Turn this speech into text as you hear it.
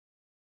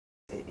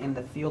in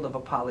the field of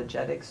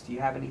apologetics? Do you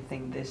have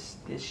anything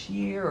this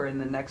year or in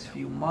the next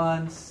few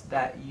months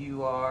that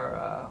you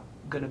are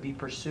going to be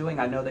pursuing?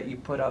 I know that you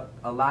put up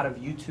a lot of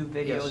YouTube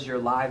videos, Yes. your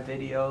live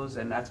videos,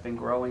 and that's been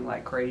growing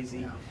like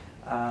crazy.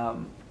 Yeah.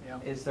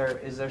 Is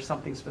there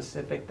something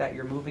specific that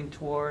you're moving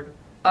toward?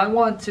 I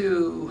want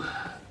to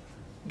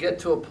get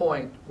to a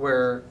point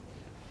where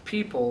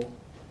people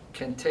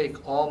can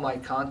take all my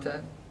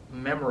content,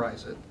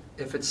 memorize it,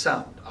 if it's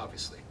sound,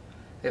 obviously.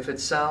 If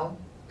it's sound,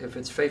 if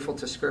it's faithful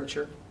to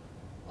Scripture,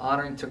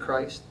 honoring to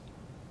Christ,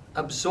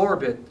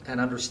 absorb it and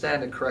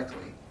understand it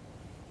correctly,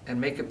 and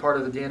make it part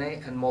of the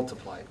DNA and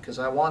multiply it, because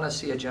I want to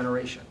see a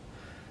generation.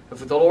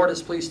 If the Lord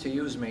is pleased to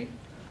use me,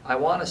 I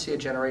want to see a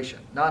generation,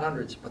 not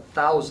hundreds, but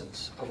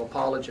thousands of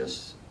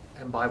apologists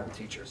and Bible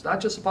teachers,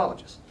 not just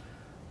apologists,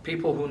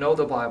 people who know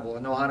the Bible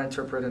and know how to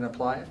interpret and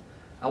apply it.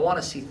 I want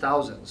to see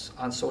thousands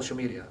on social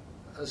media.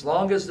 As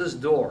long as this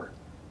door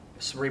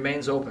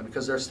remains open,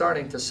 because they're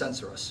starting to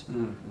censor us.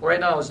 Right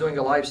now I was doing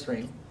a live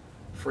stream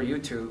for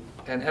YouTube,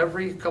 and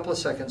every couple of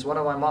seconds one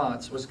of my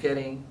mods was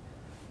getting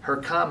her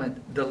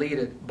comment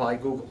deleted by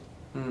Google.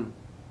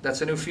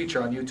 That's a new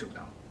feature on YouTube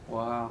now.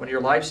 Wow. When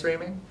you're live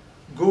streaming,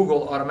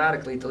 Google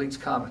automatically deletes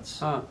comments.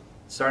 Huh.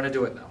 It's starting to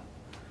do it now.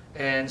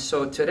 And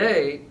so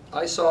today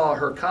I saw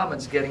her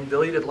comments getting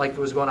deleted like it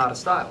was going out of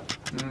style.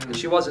 And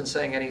she wasn't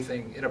saying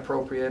anything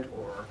inappropriate,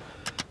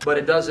 but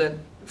it doesn't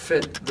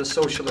fit the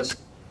socialist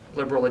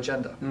liberal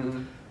agenda.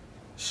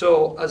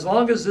 So as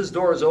long as this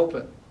door is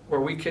open,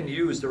 where we can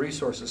use the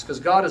resources, because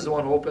God is the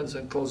one who opens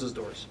and closes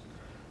doors,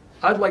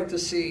 I'd like to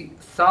see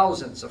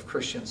thousands of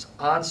Christians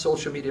on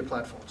social media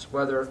platforms,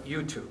 whether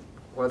YouTube,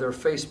 whether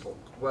Facebook,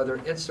 whether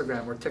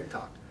Instagram or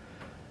TikTok,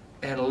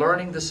 and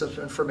learning this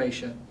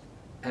information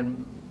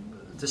and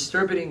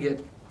distributing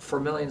it for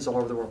millions all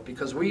over the world.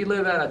 Because we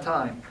live at a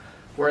time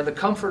where in the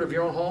comfort of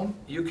your own home,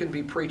 you can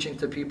be preaching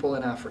to people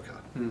in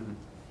Africa.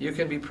 You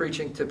can be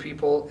preaching to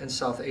people in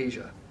South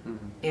Asia,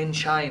 in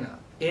China,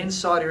 in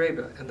Saudi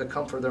Arabia, in the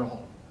comfort of their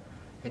home.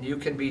 And you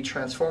can be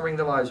transforming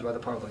their lives by the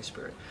power of the Holy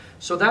Spirit.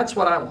 So that's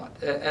what I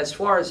want. As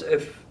far as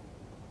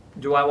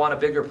do I want a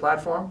bigger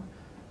platform?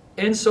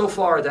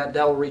 Insofar that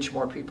will reach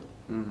more people.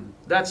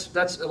 That's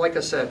like I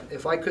said,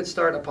 if I could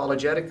start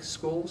apologetic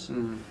schools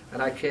and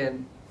I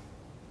can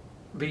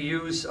be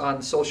used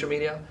on social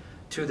media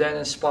to then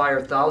inspire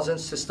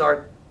thousands to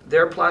start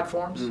their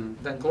platforms,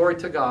 then glory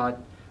to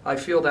God. I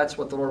feel that's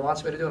what the Lord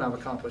wants me to do, and I've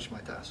accomplished my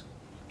task.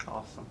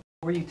 Awesome.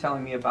 What were you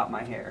telling me about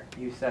my hair?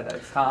 You said that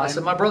it's time. I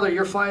said, my brother,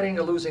 you're fighting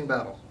a losing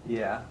battle.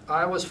 Yeah.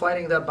 I was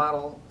fighting that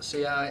battle.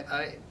 See,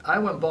 I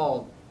went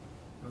bald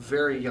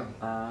very young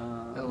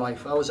in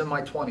life. I was in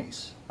my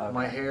 20s. Okay.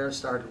 My hair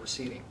started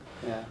receding.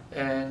 Yeah.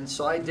 And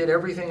so I did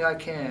everything I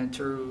can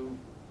to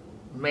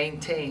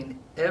maintain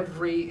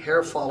every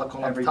hair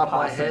follicle on the top of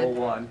my head.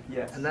 One.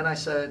 Yes. And then I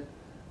said,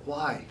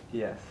 why?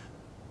 Yes.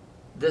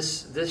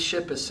 This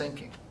ship is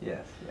sinking.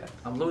 Yes, yes.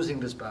 I'm losing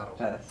this battle.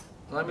 Yes.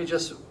 Let me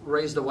just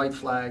raise the white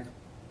flag.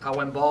 I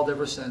went bald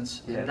ever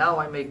since, Yes. and now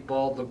I make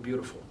bald look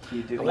beautiful.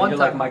 You do. At Well, one you're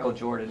time, like Michael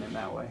Jordan in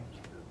that way.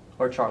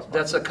 Or Charles Barkley.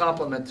 that's a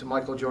compliment to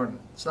Michael Jordan.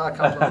 It's not a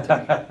compliment to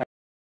me.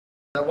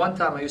 At one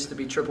time I used to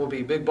be Triple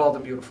B, big, bald,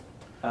 and beautiful.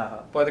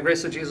 By the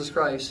grace of Jesus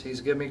Christ,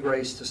 He's given me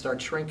grace to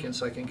start shrinking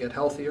so I can get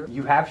healthier.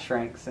 You have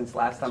shrank since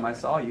last time I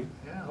saw you.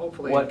 Yeah,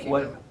 hopefully I keep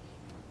doing it.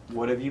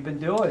 What have you been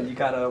doing? You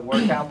got a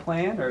workout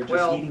plan or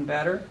just eating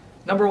better?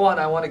 Number one,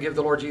 I want to give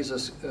the Lord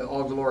Jesus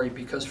all glory,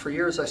 because for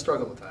years I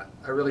struggled with that.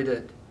 I really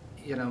did.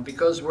 You know,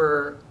 because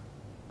we're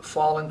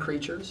fallen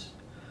creatures,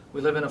 we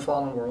live in a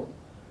fallen world,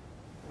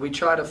 we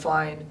try to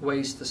find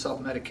ways to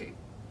self-medicate.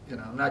 You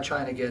know, I'm not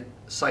trying to get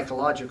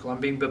psychological, I'm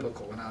being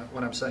biblical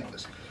when I'm saying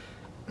this.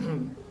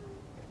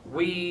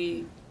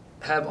 We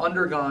have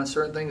undergone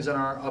certain things in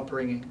our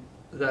upbringing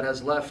that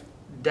has left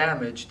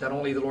damage that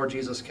only the Lord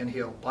Jesus can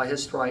heal. By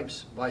His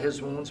stripes, by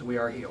His wounds, we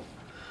are healed.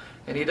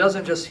 And He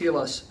doesn't just heal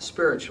us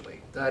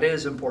spiritually. That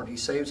is important. He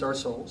saves our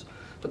souls.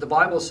 But the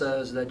Bible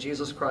says that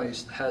Jesus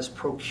Christ has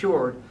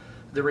procured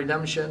the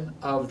redemption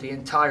of the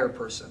entire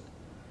person.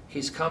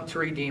 He's come to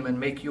redeem and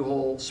make you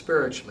whole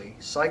spiritually,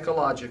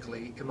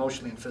 psychologically,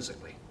 emotionally, and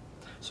physically.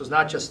 So it's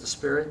not just the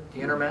spirit,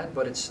 the inner man,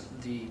 but it's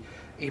the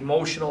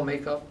emotional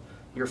makeup,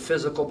 your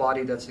physical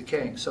body that's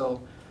decaying.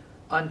 So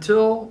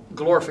until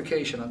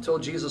glorification, until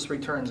Jesus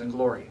returns in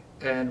glory,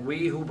 and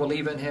we who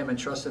believe in Him and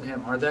trust in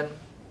Him are then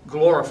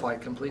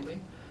glorified completely,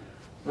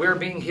 we're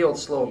being healed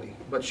slowly,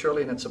 but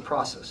surely, and it's a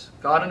process.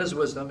 God in His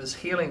wisdom is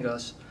healing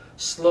us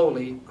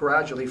slowly,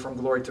 gradually, from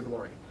glory to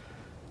glory.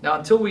 Now,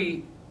 until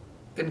we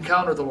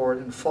encounter the Lord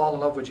and fall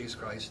in love with Jesus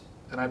Christ,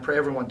 and I pray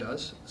everyone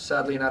does,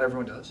 sadly not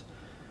everyone does,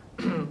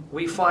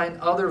 we find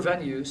other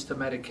venues to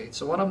medicate.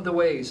 So one of the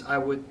ways I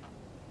would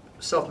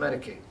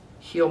self-medicate,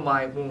 heal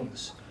my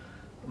wounds,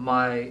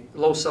 my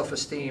low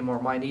self-esteem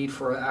or my need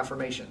for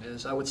affirmation,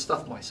 is I would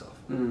stuff myself.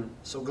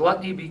 So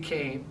gluttony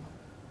became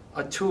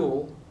a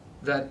tool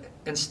that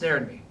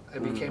ensnared me. I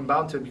became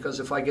bound to it, because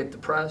if I get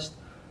depressed,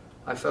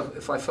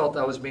 if I felt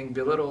I was being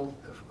belittled,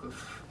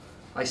 if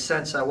I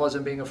sensed I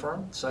wasn't being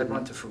affirmed, so I'd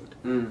run to food.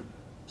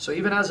 So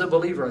even as a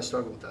believer, I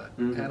struggle with that.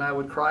 Mm-hmm. And I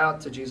would cry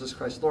out to Jesus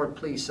Christ, Lord,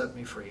 please set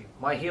me free.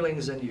 My healing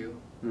is in you.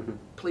 Mm-hmm.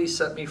 Please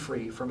set me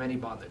free from any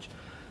bondage.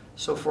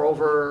 So for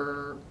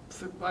over,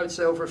 I would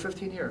say over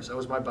 15 years, that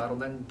was my battle.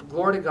 Then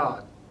glory to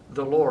God,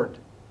 the Lord,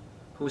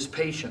 who is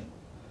patient,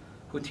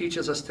 who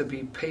teaches us to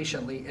be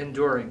patiently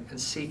enduring and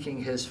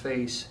seeking his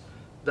face.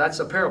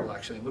 That's a parable,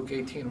 actually, Luke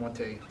 18,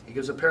 1-8. He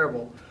gives a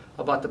parable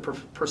about the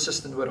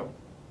persistent widow.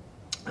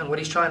 And what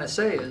he's trying to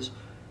say is,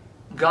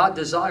 God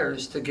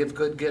desires to give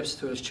good gifts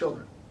to his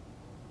children.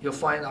 You'll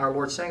find our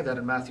Lord saying that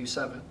in Matthew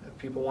 7. If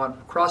people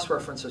want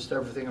cross-references to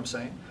everything I'm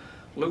saying,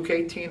 Luke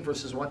 18,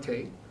 verses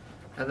 1-8,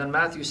 and then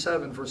Matthew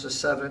 7, verses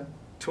 7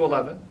 to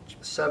 11,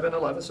 7,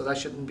 11, so that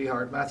shouldn't be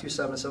hard. Matthew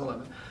 7, 7,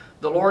 11.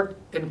 The Lord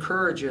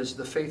encourages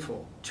the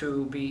faithful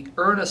to be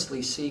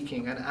earnestly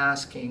seeking and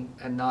asking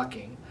and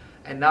knocking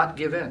and not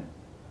give in,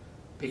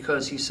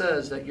 because he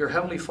says that your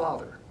heavenly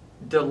Father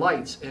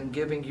delights in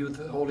giving you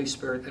the Holy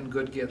Spirit and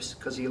good gifts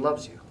because he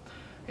loves you.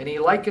 And he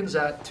likens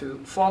that to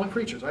fallen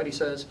creatures, right? He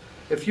says,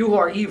 if you who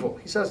are evil,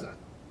 he says that.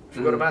 If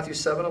you go to Matthew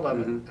 7,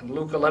 11, and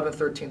Luke 11,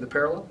 13, the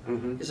parallel,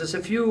 he says,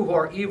 if you who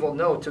are evil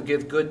know to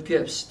give good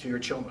gifts to your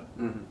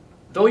children,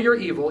 though you're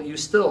evil, you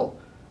still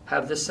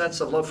have this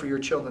sense of love for your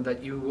children,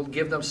 that you will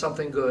give them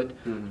something good.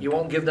 You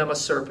won't give them a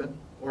serpent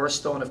or a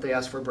stone if they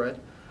ask for bread.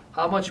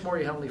 How much more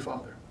your Heavenly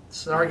Father?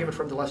 It's an argument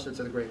from the lesser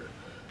to the greater.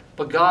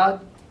 But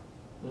God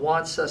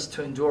wants us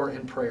to endure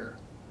in prayer.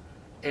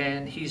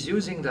 And he's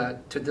using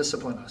that to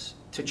discipline us,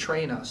 to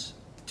train us,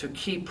 to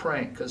keep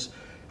praying. Because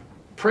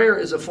prayer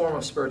is a form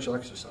of spiritual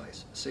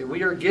exercise. See,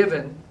 we are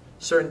given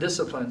certain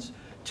disciplines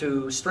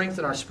to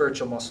strengthen our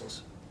spiritual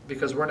muscles.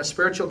 Because we're in a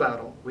spiritual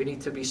battle. We need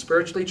to be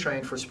spiritually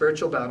trained for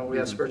spiritual battle. We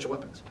have spiritual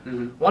weapons.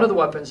 One of the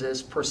weapons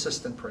is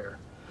persistent prayer.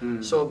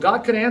 So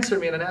God could answer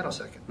me in a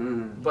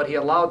nanosecond. But he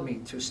allowed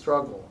me to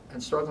struggle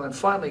and struggle. And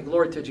finally,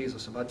 glory to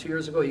Jesus. About 2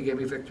 years ago, he gave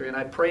me victory. And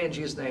I pray in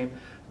Jesus' name,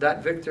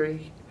 that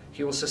victory,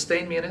 he will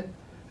sustain me in it.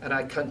 And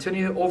I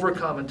continue to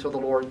overcome until the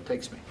Lord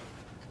takes me.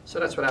 So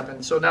that's what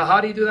happened. So now how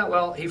do you do that?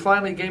 Well, he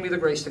finally gave me the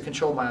grace to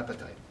control my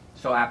appetite.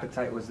 So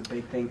appetite was the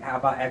big thing. How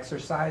about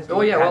exercise? Oh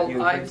yeah,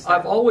 well,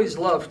 I've always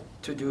loved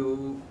to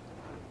do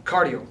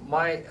cardio.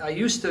 I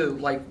used to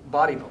like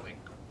bodybuilding.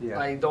 Yeah.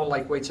 I don't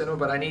like weights anymore,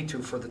 but I need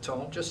to for the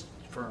tone, just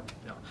for,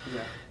 you know.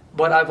 Yeah.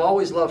 But I've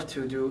always loved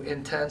to do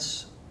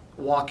intense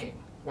walking.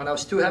 When I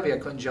was too heavy, I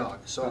couldn't jog.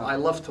 So I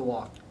love to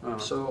walk.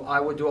 So I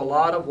would do a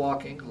lot of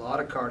walking, a lot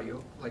of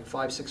cardio, like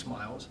 5-6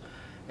 miles.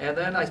 And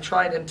then I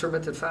tried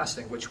intermittent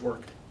fasting, which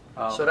worked.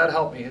 So that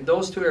helped me. In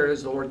those two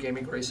areas, the Lord gave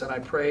me grace. And I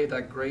pray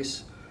that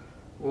grace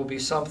will be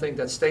something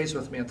that stays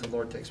with me until the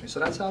Lord takes me.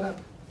 So that's how it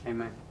happened.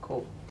 Amen.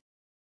 Cool.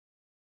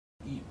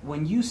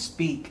 When you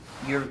speak,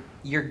 you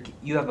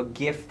have a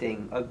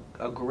gifting,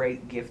 a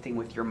great gifting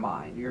with your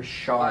mind. You're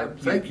sharp.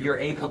 You're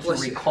able to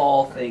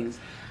recall things.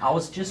 I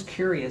was just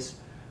curious.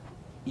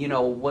 You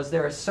know, was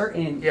there a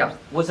certain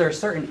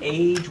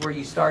age where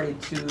you started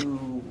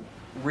to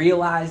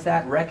realize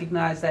that,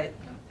 recognize that,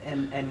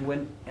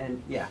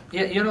 yeah,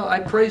 you know, I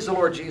praise the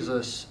Lord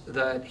Jesus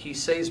that he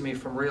saves me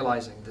from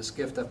realizing this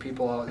gift that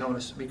people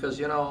notice, because,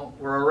 you know,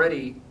 we're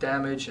already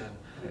damaged,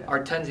 and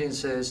our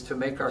tendency is to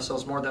make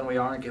ourselves more than we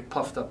are and get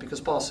puffed up, because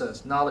Paul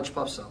says knowledge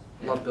puffs up,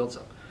 love builds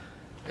up.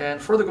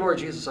 And for the glory of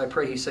Jesus, I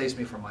pray he saves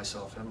me from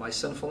myself and my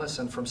sinfulness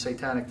and from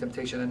satanic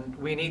temptation. And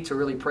we need to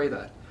really pray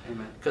that.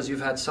 Amen. Because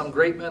you've had some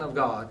great men of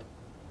God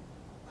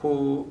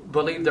who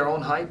believed their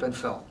own hype and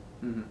fell.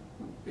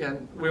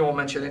 And we won't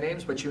mention any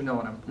names, but you know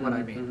what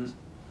I mean.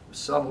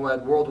 Some who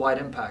had worldwide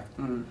impact.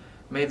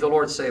 May the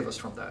Lord save us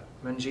from that.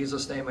 In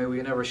Jesus' name, may we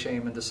never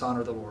shame and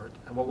dishonor the Lord.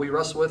 And what we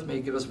wrestle with, may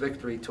he give us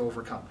victory to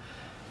overcome.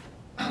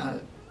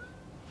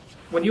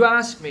 When you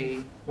ask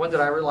me, when did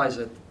I realize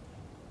it?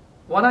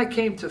 When I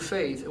came to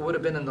faith, it would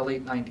have been in the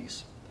late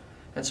 90s.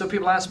 And so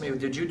people ask me,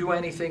 did you do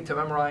anything to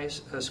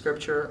memorize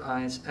scripture?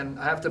 And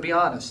I have to be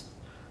honest.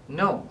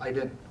 No, I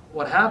didn't.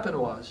 What happened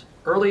was,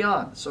 early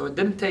on, so it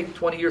didn't take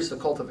 20 years to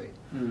cultivate.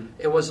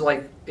 It was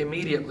like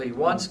immediately,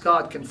 once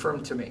God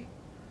confirmed to me,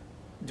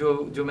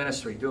 do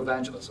ministry, do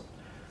evangelism,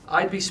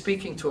 I'd be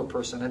speaking to a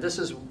person, and this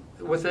is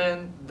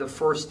within the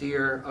first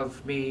year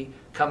of me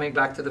coming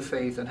back to the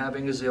faith and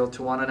having a zeal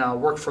to want to now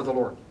work for the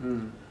Lord.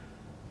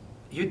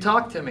 You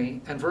talk to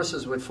me, and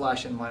verses would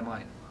flash in my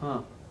mind.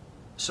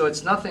 So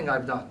it's nothing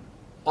I've done.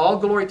 All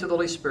glory to the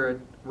Holy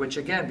Spirit, which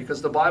again,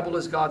 because the Bible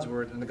is God's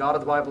word, and the God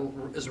of the Bible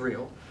is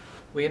real,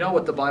 we know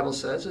what the Bible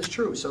says is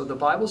true. So the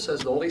Bible says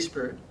the Holy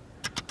Spirit,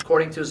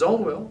 according to his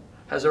own will,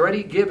 has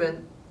already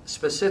given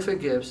specific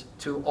gifts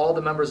to all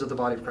the members of the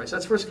body of Christ.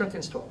 That's 1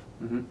 Corinthians 12.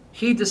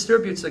 He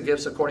distributes the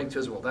gifts according to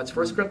his will. That's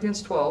 1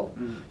 Corinthians 12.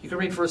 You can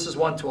read verses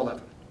 1 to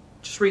 11.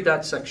 Just read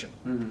that section.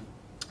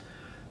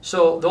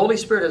 So the Holy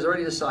Spirit has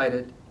already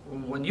decided,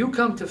 when you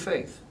come to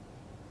faith,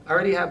 I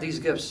already have these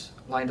gifts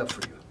lined up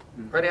for you.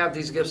 I already have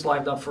these gifts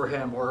lined up for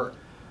him or her.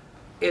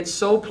 It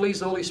so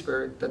pleased the Holy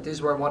Spirit that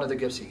these were one of the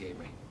gifts he gave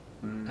me.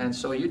 And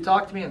so you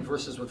talk to me and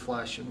verses would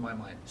flash in my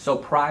mind. So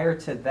prior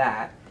to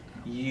that,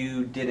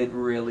 you didn't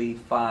really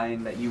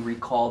find that you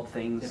recalled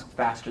things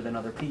faster than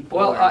other people?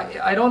 Well,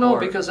 I don't know,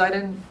 because I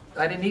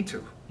didn't need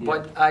to. Yeah.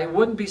 But I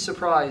wouldn't be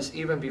surprised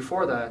even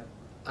before that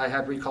I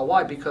had recall.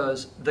 Why?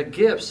 Because the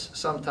gifts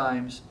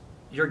sometimes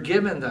you're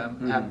given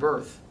them at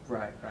birth.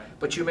 Right, right.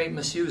 But you may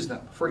misuse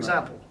them. For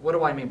example, what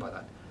do I mean by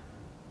that?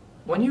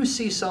 When you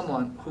see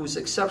someone who's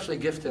exceptionally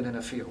gifted in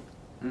a field,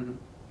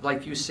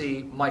 like you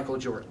see Michael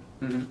Jordan,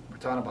 we're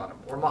talking about him,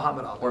 or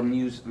Muhammad Ali, or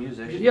music,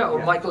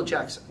 or Michael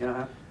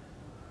Jackson.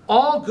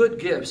 All good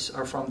gifts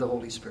are from the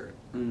Holy Spirit,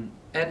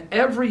 and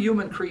every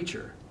human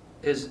creature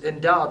is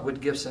endowed with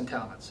gifts and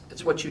talents.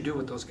 It's what you do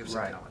with those gifts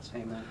and talents.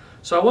 Amen.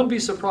 So I wouldn't be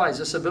surprised.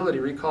 This ability,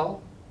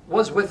 recall,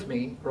 was with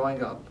me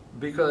growing up,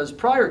 because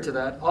prior to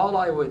that, all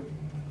I would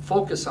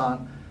focus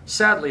on,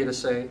 sadly to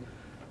say,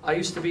 I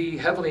used to be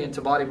heavily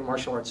into bodybuilding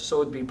martial arts, so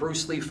it would be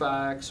Bruce Lee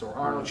facts or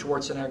Arnold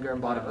Schwarzenegger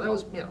and bodybuilding. That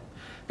was,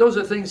 those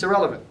are things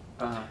irrelevant.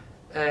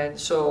 And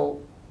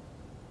so,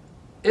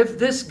 if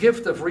this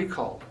gift of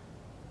recall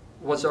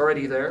was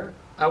already there,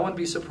 I wouldn't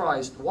be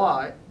surprised.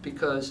 Why?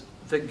 Because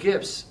the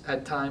gifts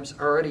at times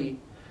already,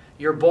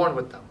 you're born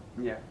with them.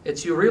 Yeah.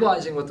 It's you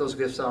realizing what those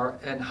gifts are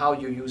and how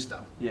you use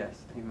them. Yes.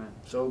 Amen.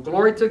 So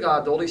glory to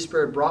God, the Holy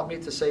Spirit brought me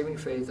to saving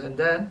faith, and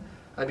then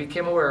I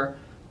became aware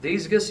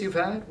these gifts you've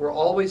had were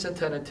always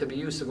intended to be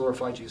used to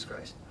glorify Jesus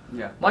Christ.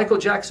 Yeah. Michael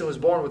Jackson was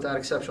born with that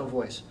exceptional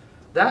voice.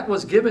 That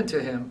was given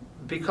to him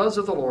because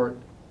of the Lord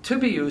to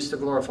be used to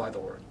glorify the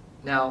Lord.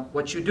 Now,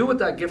 what you do with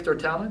that gift or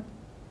talent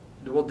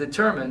will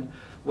determine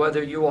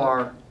whether you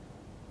are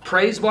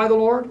praised by the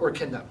Lord or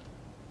condemned.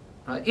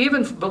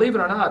 Even, believe it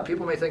or not,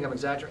 people may think I'm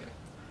exaggerating.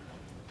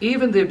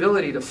 Even the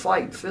ability to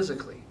fight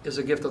physically is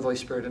a gift of the Holy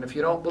Spirit. And if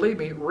you don't believe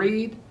me,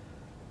 read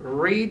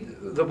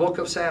the book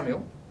of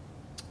Samuel,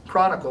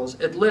 Chronicles.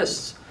 It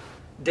lists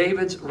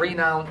David's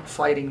renowned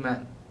fighting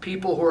men,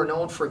 people who are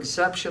known for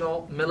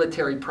exceptional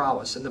military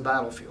prowess in the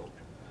battlefield.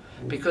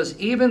 Because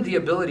even the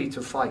ability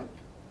to fight,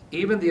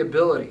 even the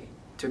ability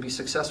to be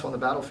successful in the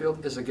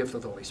battlefield is a gift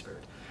of the Holy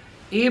Spirit.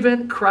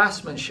 Even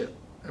craftsmanship,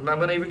 and I'm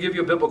going to even give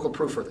you a biblical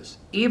proof for this.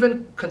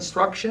 Even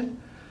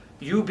construction,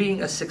 you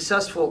being a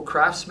successful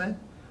craftsman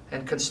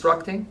and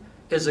constructing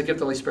is a gift of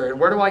the Holy Spirit. And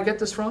where do I get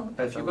this from?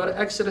 If you go to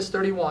Exodus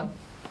 31,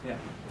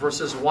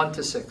 verses 1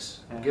 to 6.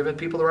 I'm giving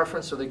people the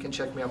reference so they can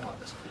check me up on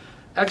this.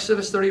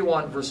 Exodus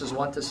 31, verses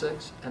 1 to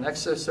 6, and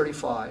Exodus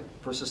 35,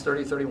 verses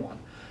 30 to 31.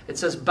 It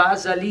says,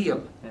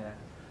 Bezalel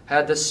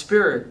had the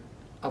spirit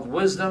of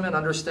wisdom and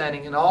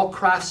understanding in all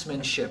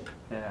craftsmanship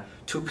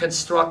to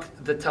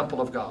construct the temple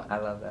of God. I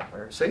love that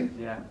verse. See?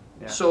 Yeah.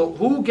 So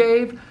who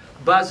gave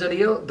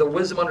Bezalel the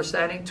wisdom and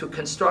understanding to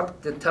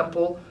construct the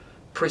temple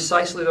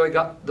precisely the way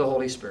God? The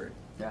Holy Spirit.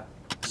 Yeah.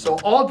 So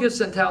all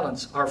gifts and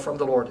talents are from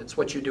the Lord. It's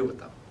what you do with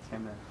them.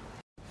 Amen.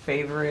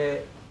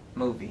 Favorite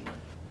movie?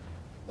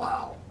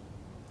 Wow.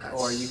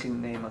 Or you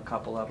can name a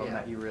couple of them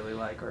that you really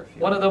like, or a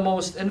few. One of the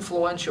most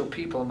influential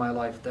people in my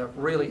life that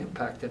really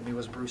impacted me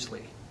was Bruce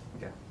Lee.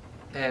 Okay.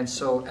 And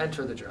so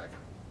Enter the Dragon.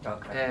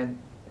 Okay. And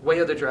Way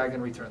of the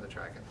Dragon, Return of the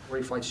Dragon, where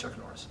he fights Chuck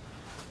Norris.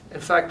 In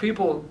fact,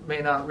 people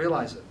may not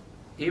realize it.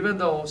 Even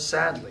though,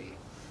 sadly,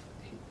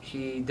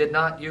 he did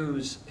not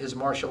use his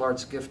martial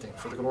arts gifting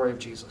for the glory of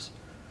Jesus,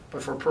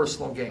 but for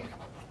personal gain.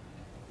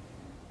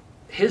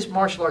 His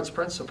martial arts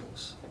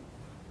principles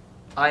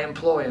I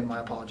employ in my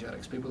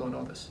apologetics. People don't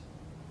know this.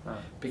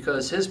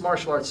 Because his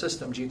martial arts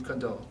system, Jeet Kune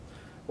Do,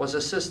 was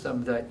a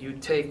system that you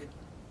take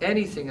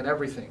anything and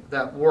everything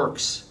that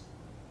works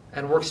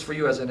and works for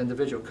you as an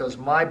individual, because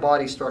my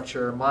body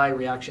structure, my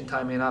reaction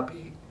time may not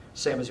be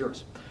same as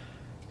yours.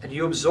 And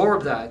you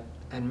absorb that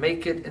and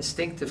make it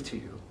instinctive to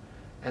you.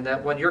 And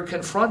that when you're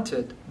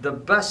confronted, the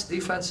best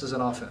defense is an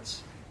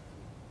offense.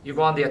 You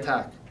go on the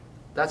attack.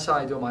 That's how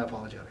I do my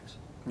apologetics.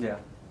 Yeah.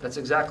 That's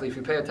exactly, if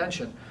you pay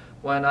attention,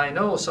 when I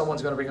know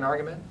someone's going to bring an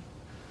argument,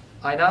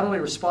 I not only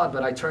respond,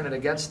 but I turn it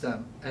against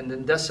them and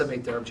then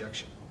decimate their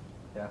objection.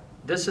 Yeah.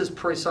 This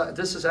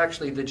is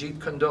actually the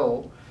Jeet Kune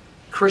Do,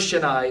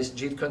 Christianized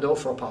Jeet Kune Do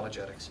for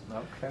apologetics.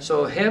 Okay.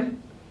 So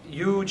him,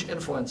 huge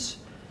influence.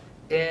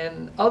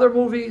 In other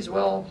movies,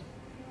 well,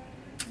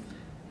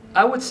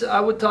 I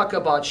would talk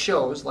about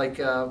shows, like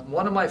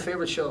one of my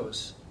favorite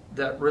shows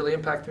that really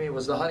impacted me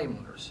was The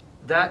Honeymooners.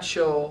 That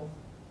show,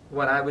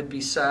 when I would be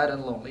sad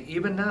and lonely,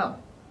 even now,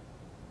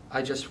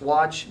 I just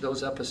watch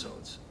those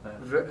episodes.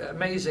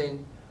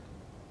 Amazing,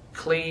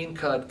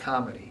 clean-cut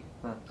comedy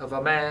of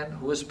a man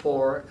who was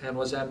poor and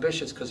was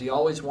ambitious because he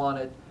always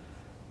wanted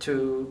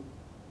to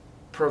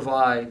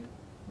provide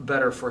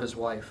better for his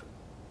wife,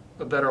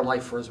 a better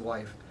life for his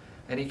wife.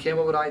 And he came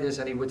up with ideas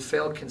and he would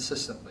fail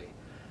consistently.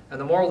 And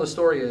the moral of the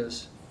story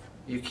is,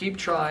 you keep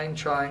trying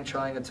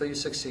until you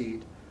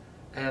succeed,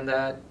 and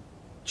that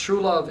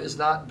true love is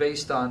not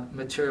based on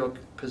material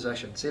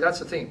possession. See, that's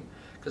the theme.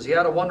 Because he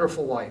had a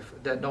wonderful wife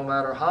that no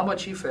matter how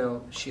much he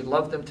failed, she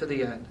loved him to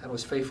the end and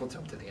was faithful to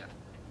him to the end.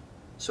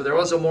 So there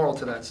was a moral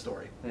to that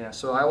story. Yeah.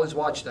 So I always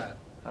watch that.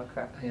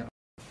 Okay. You know.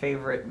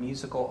 Favorite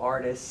musical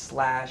artist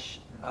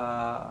slash,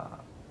 I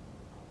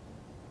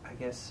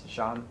guess,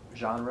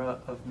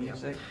 genre of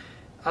music?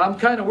 I'm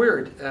kind of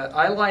weird.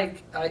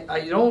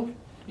 I don't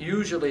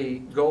usually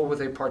go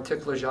with a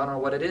particular genre.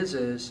 What it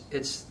is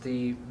it's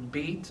the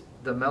beat,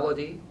 the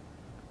melody,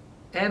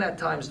 and at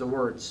times the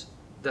words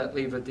that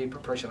leave a deep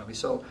impression on me.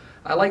 So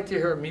I like to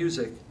hear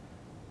music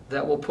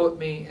that will put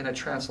me in a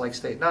trance-like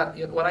state. Not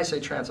when I say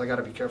trance, I got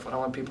to be careful. I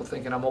don't want people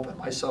thinking I'm opening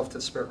myself to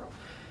the spirit realm.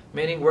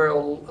 Meaning where it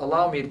will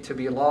allow me to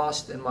be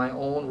lost in my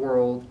own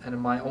world and in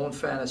my own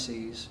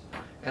fantasies,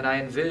 and I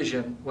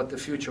envision what the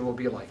future will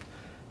be like.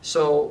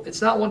 So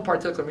it's not one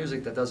particular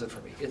music that does it for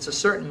me. It's a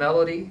certain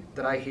melody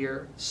that I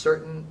hear,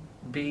 certain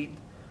beat,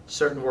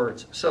 certain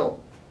words.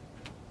 So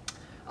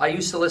I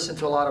used to listen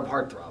to a lot of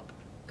heartthrob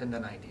in the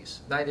 90s.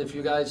 If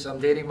you guys, I'm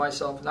dating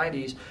myself,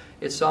 90s,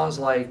 it sounds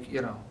like,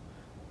 you know,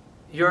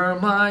 you're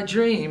my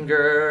dream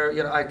girl.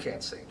 You know, I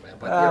can't sing, man,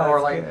 but you know,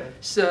 or like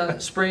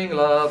spring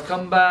love,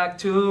 come back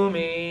to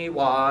me,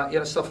 why, you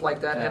know, stuff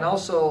like that. Yeah. And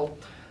also,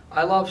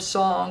 I love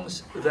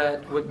songs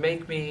that would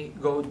make me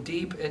go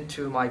deep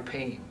into my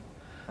pain.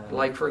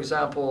 Like, for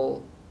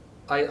example,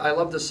 I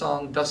love the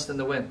song Dust in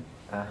the Wind.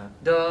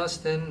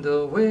 Dust in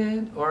the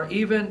Wind, or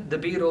even the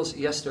Beatles'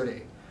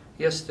 Yesterday.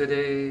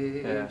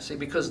 Yesterday. Yeah. See,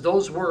 because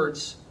those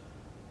words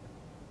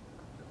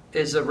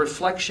is a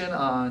reflection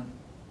on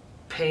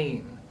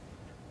pain.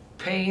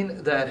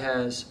 Pain that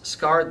has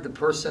scarred the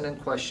person in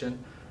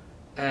question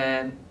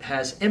and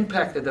has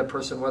impacted that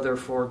person, whether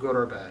for good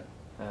or bad.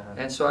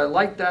 And so I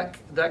like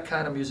that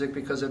kind of music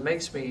because it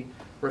makes me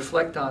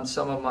reflect on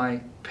some of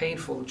my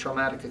painful,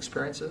 traumatic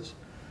experiences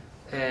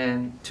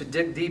and to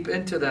dig deep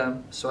into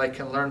them so I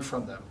can learn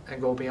from them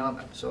and go beyond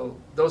them. So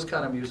those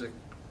kind of music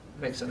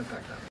makes an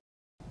impact on me.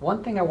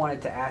 One thing I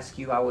wanted to ask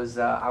you, I was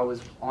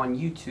on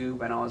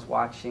YouTube and I was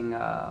watching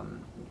a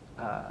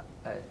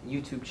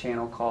YouTube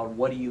channel called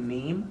Whaddo You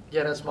Meme.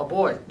 Yeah, that's my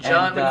boy,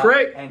 John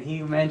McCrae. And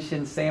he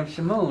mentioned Sam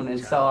Shamoun,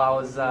 and so I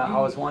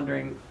was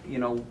wondering, you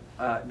know,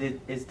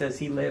 does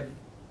he live?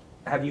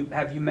 Have you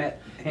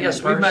met him? Yes,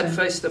 in person? We've met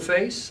face to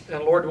face,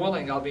 and Lord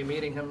willing, I'll be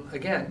meeting him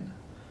again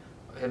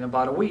in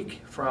about a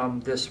week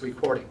from this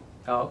recording.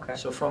 Oh, okay.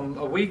 So from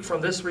a week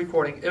from this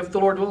recording, if the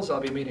Lord wills, I'll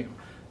be meeting him.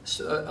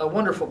 So, a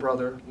wonderful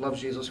brother,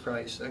 loves Jesus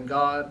Christ, and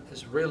God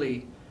is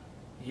really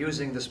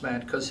using this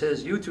man because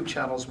his YouTube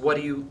channel is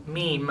Whaddo You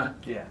Meme.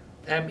 Yeah.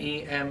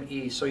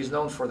 M-E-M-E. So he's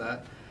known for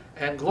that,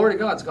 and glory to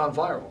God, it's gone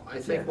viral. I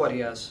think what he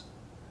has.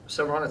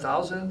 Several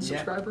 100,000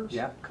 subscribers?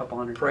 Yeah, a couple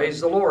hundred.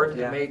 Praise the Lord.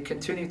 Yeah. It may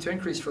continue to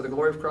increase for the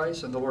glory of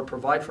Christ, and the Lord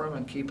provide for him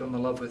and keep him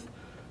in love with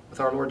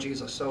our Lord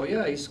Jesus. So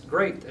yeah, he's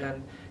great.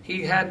 And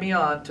he had me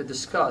on to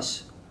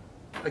discuss,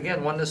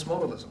 again, oneness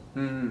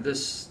modalism.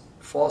 This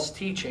false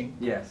teaching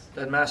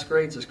that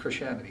masquerades as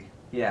Christianity.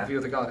 Yeah. The view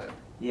of the Godhead.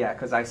 Yeah,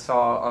 because I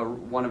saw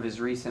one of his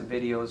recent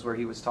videos where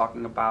he was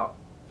talking about,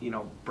 you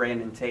know,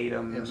 Brandon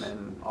Tatum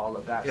and all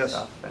of that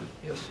stuff. And,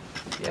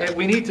 and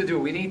we need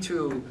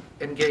to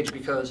engage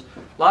because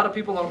a lot of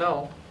people don't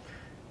know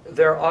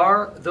there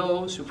are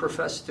those who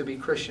profess to be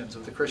Christians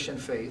of the Christian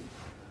faith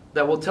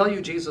that will tell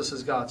you Jesus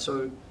is God.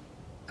 So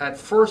at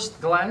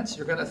first glance,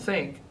 you're going to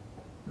think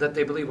that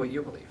they believe what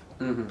you believe,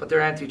 but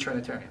they're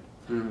anti-Trinitarian.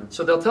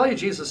 So they'll tell you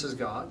Jesus is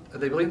God,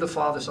 and they believe the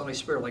Father, Son, Holy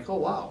Spirit, like, oh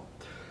wow.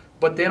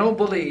 But they don't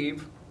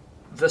believe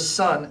the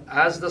Son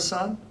as the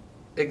Son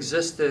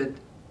existed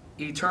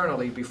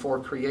eternally before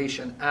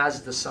creation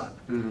as the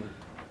Son.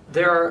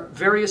 There are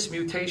various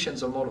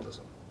mutations of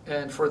modalism.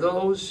 And for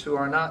those who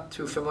are not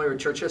too familiar with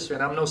church history,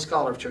 and I'm no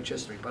scholar of church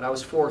history, but I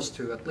was forced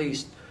to at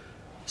least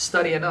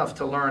study enough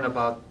to learn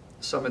about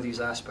some of these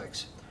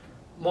aspects.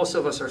 Most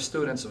of us are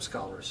students of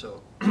scholars,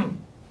 so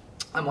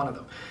I'm one of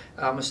them.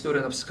 I'm a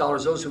student of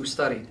scholars, those who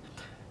studied.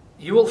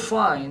 You will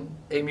find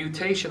a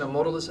mutation of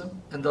modalism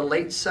in the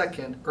late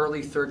 2nd,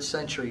 early 3rd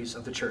centuries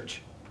of the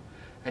church.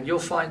 And you'll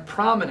find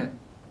prominent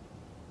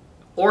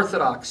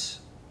Orthodox,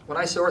 when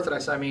I say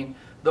Orthodox, I mean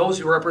those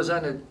who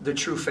represented the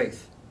true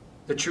faith,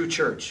 the true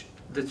church,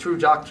 the true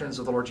doctrines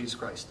of the Lord Jesus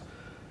Christ.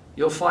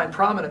 You'll find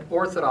prominent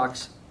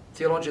Orthodox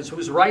theologians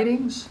whose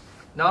writings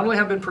not only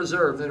have been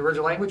preserved in the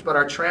original language, but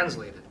are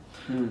translated.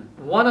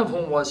 One of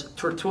whom was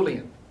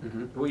Tertullian,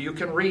 who you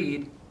can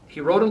read.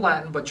 He wrote in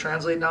Latin, but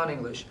translated now in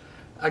English,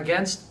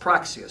 against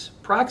Praxeas.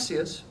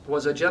 Praxeas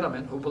was a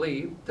gentleman who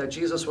believed that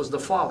Jesus was the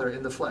Father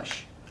in the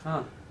flesh.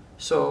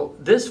 So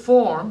this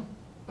form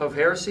of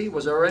heresy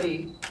was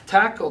already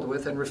tackled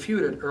with and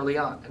refuted early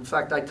on. In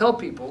fact, I tell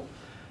people,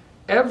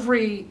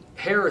 every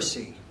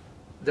heresy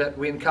that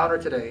we encounter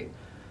today,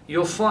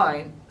 you'll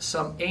find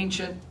some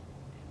ancient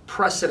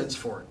precedents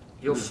for it.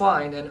 You'll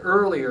find an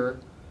earlier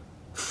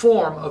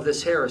form of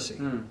this heresy,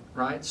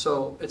 right?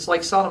 So it's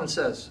like Solomon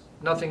says,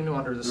 nothing new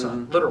under the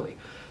sun, literally.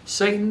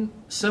 Satan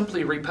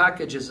simply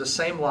repackages the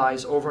same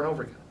lies over and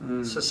over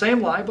again. It's the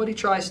same lie, but he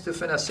tries to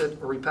finesse it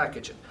or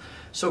repackage it.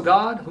 So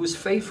God, who's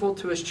faithful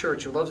to his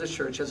church, who loves his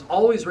church, has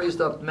always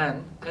raised up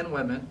men and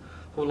women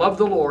who love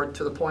the Lord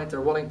to the point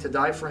they're willing to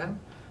die for him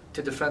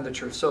to defend the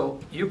truth. So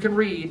you can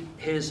read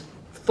his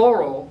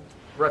thorough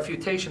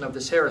refutation of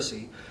this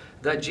heresy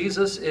that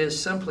Jesus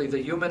is simply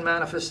the human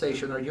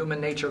manifestation or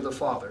human nature of the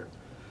Father.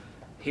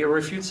 He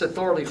refutes it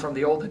thoroughly from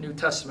the Old and New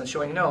Testament,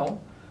 showing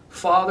no,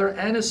 Father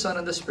and His Son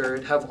and the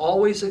Spirit have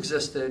always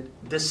existed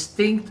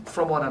distinct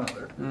from one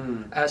another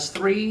as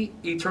three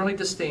eternally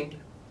distinct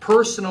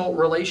personal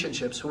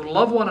relationships who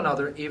love one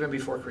another even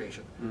before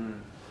creation.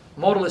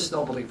 Modalists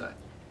don't believe that.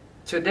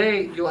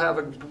 Today, you'll have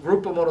a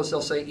group of modalists,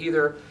 they'll say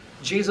either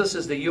Jesus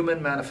is the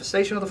human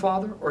manifestation of the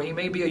Father, or He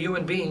may be a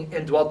human being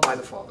indwelt by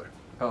the Father.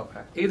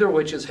 Okay. Either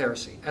which is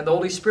heresy. And the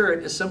Holy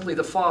Spirit is simply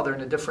the Father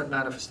in a different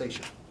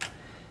manifestation.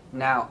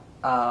 Now,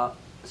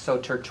 so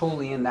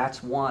Tertullian,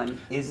 that's one.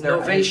 Is there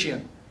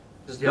Novatian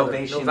is the other.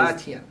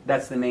 Novatian.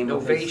 That's the name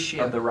of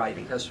the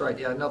writing. That's right.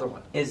 Yeah, another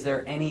one. Is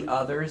there any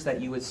others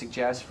that you would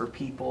suggest for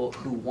people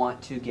who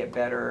want to get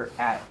better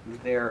at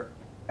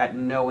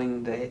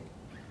knowing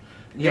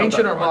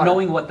ancient or modern?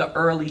 Knowing what the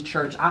early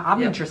church.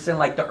 I'm interested in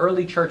like the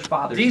early church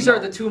fathers. These are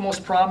the two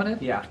most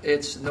prominent. Yeah.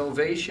 It's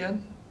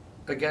Novatian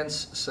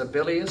against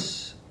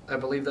Sibelius, I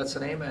believe that's the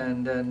name,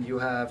 and then you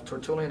have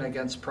Tertullian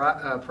against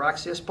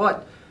Praxeas.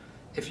 But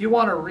if you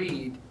want to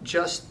read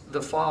just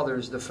the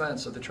Father's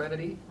defense of the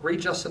Trinity,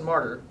 read Justin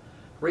Martyr,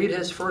 read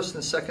his first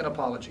and second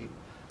apology,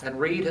 and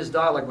read his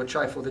dialogue with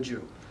Trypho the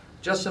Jew.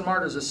 Justin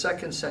Martyr is a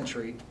 2nd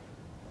century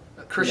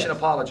Christian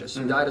apologist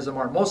who died as a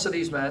martyr. Most of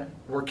these men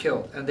were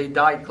killed, and they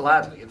died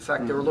gladly. In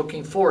fact, they were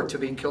looking forward to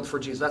being killed for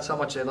Jesus. That's how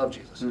much they love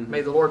Jesus.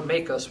 May the Lord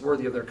make us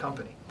worthy of their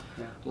company.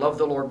 Yeah. Love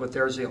the Lord with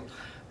their zeal.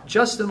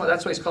 Justin,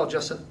 that's why he's called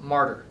Justin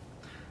Martyr.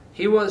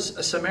 He was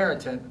a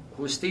Samaritan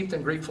who was steeped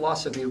in Greek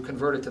philosophy who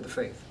converted to the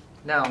faith.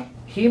 Now,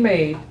 he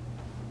made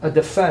a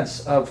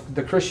defense of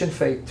the Christian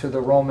faith to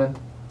the Roman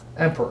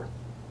emperor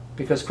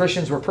because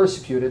Christians were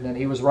persecuted, and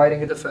he was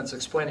writing a defense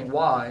explaining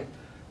why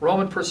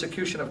Roman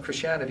persecution of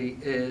Christianity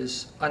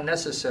is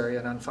unnecessary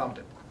and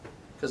unfounded,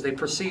 because they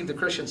perceived the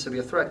Christians to be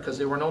a threat because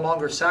they were no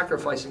longer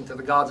sacrificing to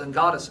the gods and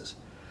goddesses.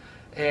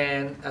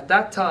 And at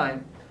that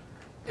time,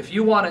 if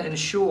you want to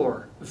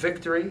ensure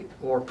victory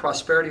or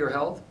prosperity or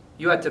health,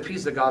 you had to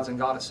appease the gods and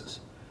goddesses.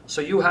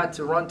 So you had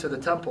to run to the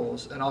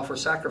temples and offer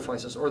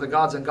sacrifices, or the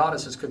gods and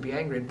goddesses could be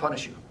angry and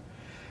punish you.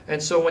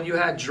 And so when you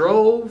had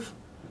droves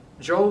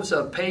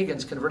of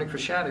pagans converting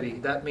Christianity,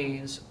 that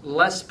means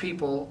less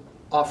people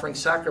offering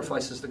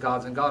sacrifices to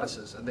gods and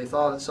goddesses. And they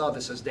saw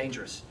this as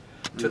dangerous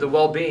to the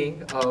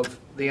well-being of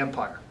the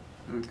empire.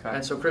 Okay.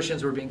 And so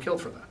Christians were being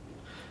killed for that.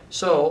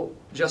 So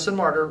Justin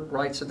Martyr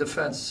writes a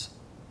defense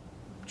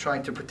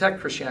trying to protect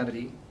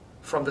Christianity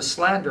from the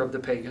slander of the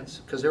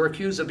pagans, because they were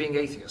accused of being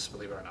atheists,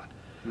 believe it or not.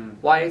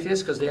 Why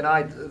atheists? Because they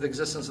denied the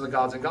existence of the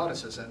gods and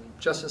goddesses. And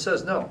Justin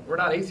says, no, we're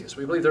not atheists.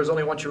 We believe there's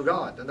only one true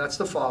God, and that's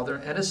the Father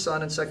and His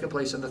Son in 2nd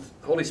place and the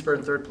Holy Spirit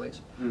in 3rd place.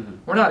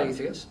 We're not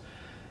atheists.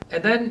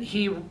 And then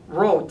he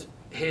wrote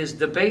his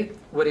debate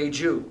with a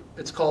Jew.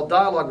 It's called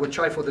Dialogue with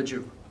Trypho the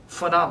Jew.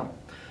 Phenomenal.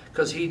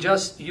 Because he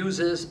just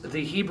uses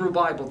the Hebrew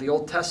Bible, the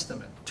Old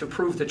Testament, to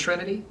prove the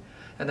Trinity,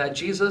 and that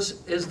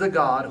Jesus is the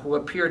God who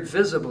appeared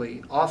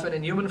visibly, often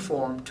in human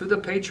form, to the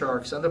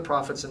patriarchs and the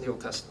prophets in the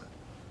Old Testament.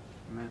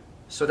 Amen.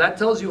 So that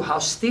tells you how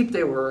steep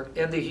they were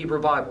in the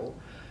Hebrew Bible,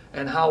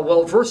 and how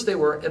well versed they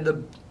were in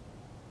the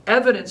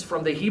evidence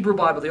from the Hebrew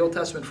Bible, the Old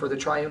Testament, for the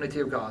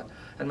triunity of God,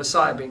 and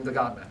Messiah being the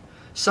God-man.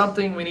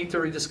 Something we need to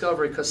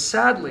rediscover, because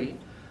sadly,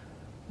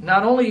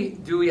 not only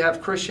do we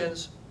have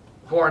Christians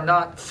who are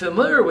not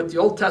familiar with the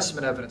Old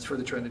Testament evidence for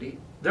the Trinity,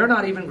 they're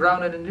not even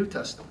grounded in the New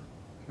Testament.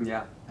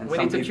 Yeah. And we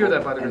need to cure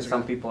that by the grace of God.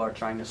 And some people are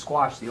trying to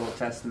squash the Old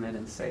Testament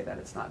and say that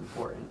it's not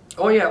important.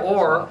 Oh yeah,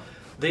 or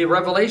the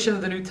revelation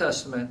of the New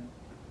Testament,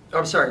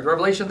 I'm sorry, the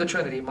revelation of the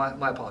Trinity,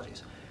 my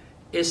apologies,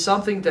 is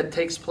something that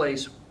takes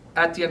place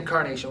at the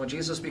Incarnation, when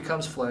Jesus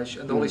becomes flesh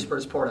and the Holy Spirit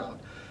is poured out.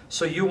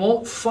 So you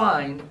won't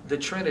find the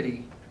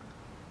Trinity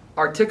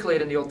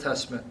articulated in the Old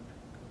Testament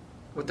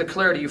with the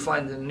clarity you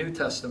find in the New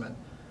Testament.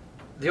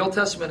 The Old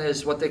Testament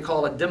is what they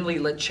call a dimly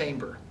lit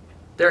chamber.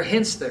 There are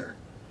hints there,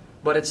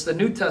 but it's the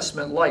New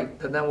Testament light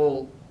that then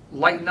will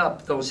lighten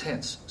up those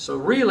hints. So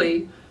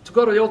really, to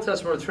go to the Old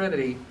Testament with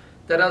Trinity,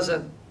 that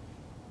doesn't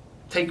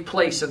take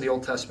place in the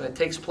Old Testament. It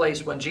takes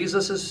place when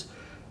Jesus is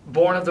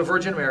born of the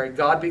Virgin Mary,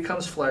 God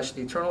becomes flesh,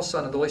 the eternal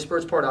Son, and the Holy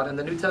Spirit is poured out. And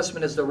the New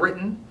Testament is the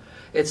written,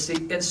 it's the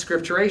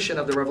inscripturation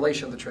of the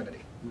revelation of the Trinity.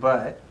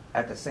 But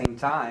at the same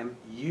time,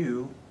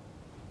 you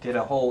did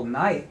a whole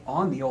night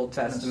on the Old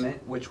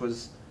Testament, which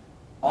was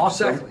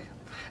awesome. Exactly.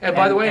 And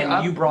by the way,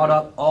 you brought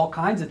up all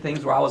kinds of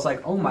things where I was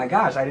like, oh my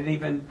gosh, I didn't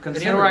even consider.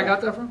 And you know where I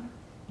got that from?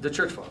 The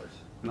Church Fathers.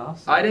 No,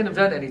 I didn't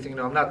invent anything.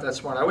 No, I'm not that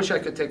smart. I wish I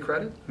could take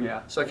credit.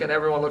 Yeah. So I can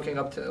everyone looking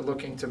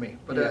to me,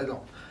 but I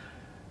don't.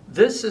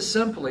 This is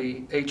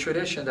simply a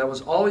tradition that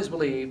was always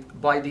believed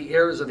by the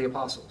heirs of the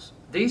apostles.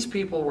 These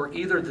people were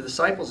either the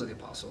disciples of the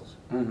apostles,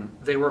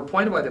 they were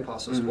appointed by the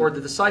apostles, or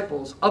the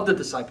disciples of the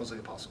disciples of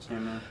the apostles.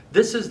 Amen.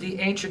 This is the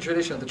ancient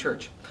tradition of the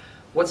church.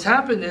 What's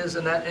happened is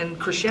that in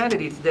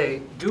Christianity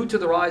today, due to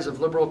the rise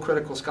of liberal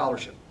critical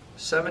scholarship,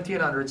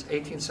 1700s,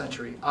 18th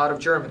century, out of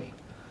Germany,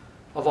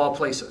 of all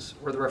places,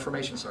 where the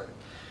Reformation started,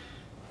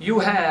 you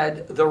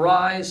had the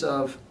rise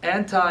of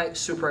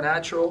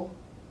anti-supernatural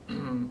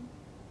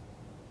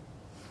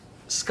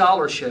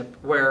scholarship,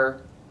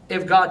 where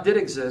if God did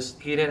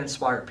exist, He didn't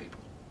inspire people.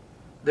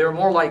 They were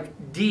more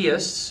like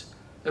deists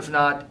if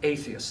not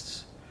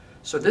atheists.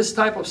 So this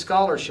type of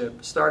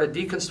scholarship started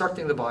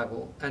deconstructing the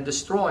Bible and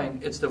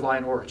destroying its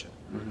divine origin.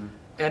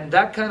 And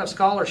that kind of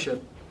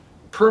scholarship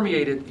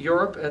permeated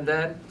Europe and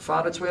then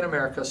found its way in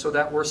America, so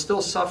that we're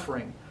still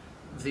suffering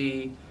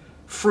the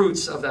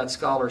fruits of that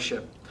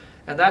scholarship.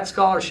 And that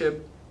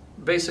scholarship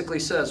basically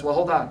says, well,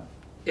 hold on.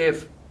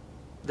 If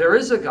there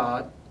is a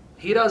God,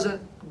 he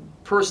doesn't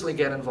personally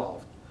get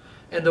involved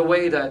in the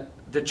way that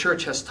the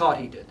church has taught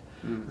he did.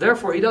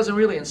 Therefore, he doesn't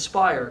really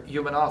inspire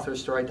human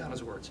authors to write down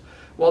his words.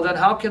 Well, then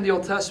how can the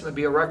Old Testament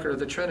be a record of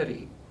the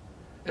Trinity?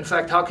 In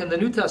fact, how can the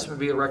New Testament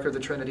be a record of the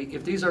Trinity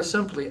if these are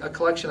simply a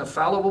collection of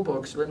fallible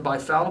books written by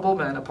fallible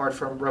men apart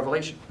from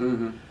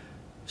Revelation?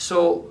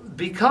 So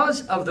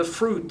because of the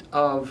fruit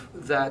of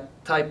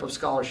that type of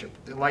scholarship,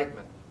 the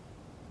Enlightenment,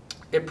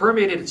 it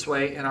permeated its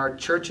way in our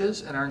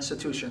churches and our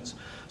institutions.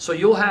 So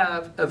you'll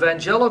have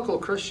evangelical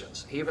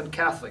Christians, even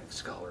Catholic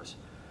scholars,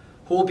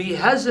 who will be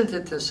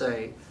hesitant to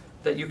say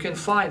that you can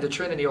find the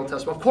Trinity in the Old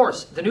Testament. Of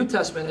course, the New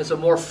Testament is a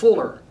more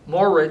fuller,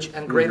 more rich,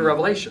 and greater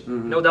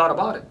revelation. No doubt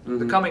about it.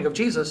 The coming of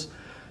Jesus,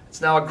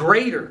 it's now a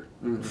greater.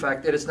 In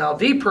fact, it is now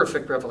the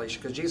perfect revelation,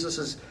 because Jesus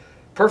is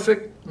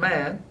perfect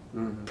man,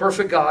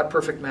 perfect God,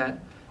 perfect man,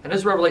 and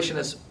his revelation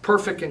is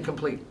perfect and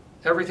complete.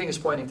 Everything is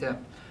pointing to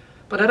him.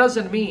 But that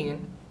doesn't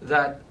mean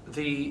that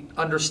the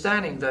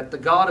understanding that the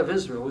God of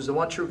Israel, who's the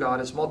one true God,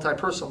 is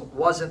multi-personal,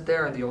 wasn't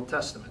there in the Old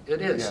Testament.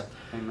 It is.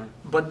 Yeah. Amen.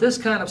 But this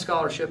kind of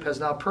scholarship has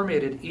now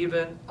permeated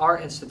even our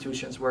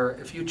institutions, where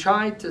if you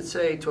try to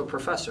say to a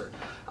professor,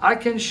 I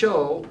can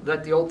show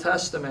that the Old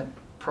Testament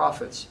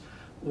prophets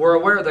were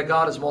aware that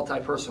God is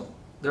multi-personal,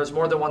 there's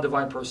more than one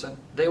divine person,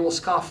 they will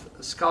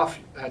scoff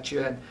at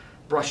you and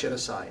brush it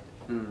aside.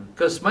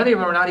 Because many of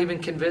them are not even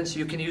convinced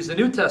you can use the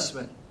New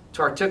Testament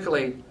to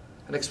articulate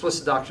an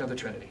explicit doctrine of the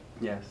Trinity.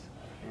 Yes.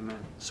 Amen.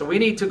 So we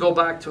need to go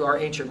back to our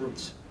ancient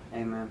roots.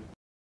 Amen.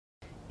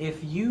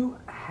 If you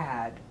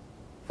had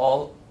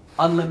all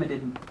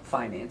unlimited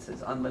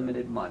finances,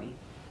 unlimited money,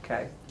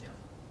 okay,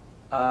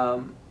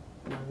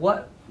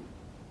 what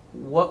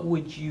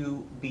would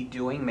you be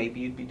doing? Maybe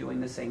you'd be doing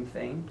the same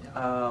thing.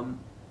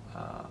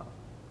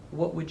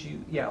 What would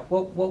you? Yeah.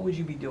 What would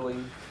you be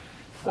doing?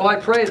 Well, I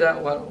pray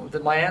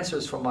that my answer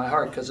is from my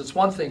heart, because it's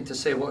one thing to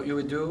say what you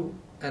would do,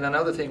 and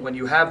another thing when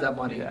you have that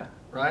money. Yeah.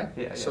 Right?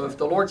 Yeah, so if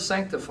the Lord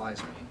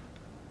sanctifies me,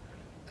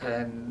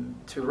 and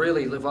to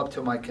really live up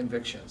to my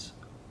convictions,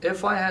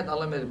 if I had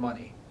unlimited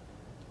money,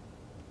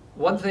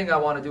 one thing I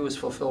want to do is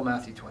fulfill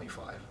Matthew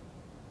 25.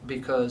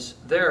 Because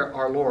there,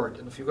 our Lord,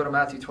 and if you go to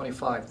Matthew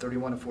 25,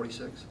 31 and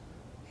 46,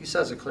 he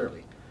says it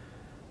clearly.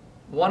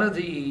 One of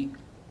the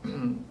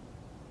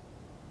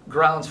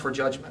grounds for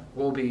judgment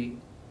will be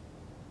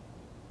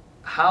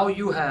how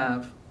you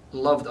have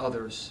loved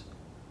others.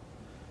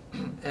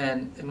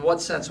 And in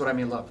what sense would I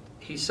mean loved?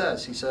 He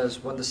says,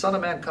 when the Son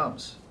of Man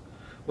comes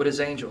with his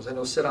angels, and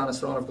he'll sit on his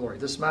throne of glory.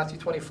 This is Matthew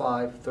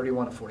 25,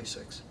 31 and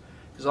 46.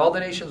 Because all the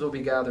nations will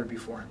be gathered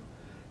before him.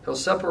 He'll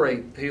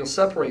separate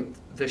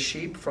the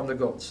sheep from the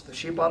goats. The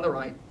sheep on the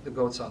right, the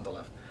goats on the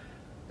left.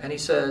 And he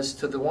says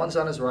to the ones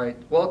on his right,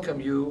 welcome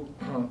you,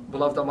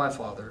 beloved of my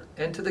Father,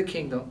 into the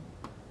kingdom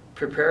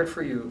prepared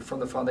for you from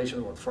the foundation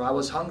of the world. For I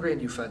was hungry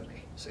and you fed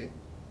me. See?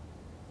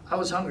 I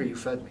was hungry, you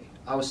fed me.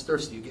 I was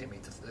thirsty, you gave me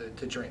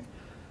to drink.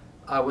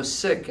 I was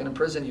sick and in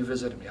prison, you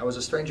visited me. I was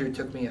a stranger, you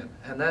took me in.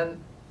 And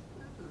then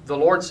the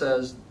Lord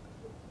says,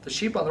 the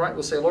sheep on the right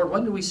will say, Lord,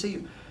 when did we see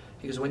you?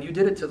 He goes, when you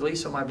did it to the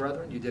least of my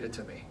brethren, you did it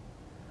to me.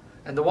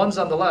 And the ones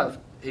on the left,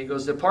 he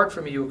goes, depart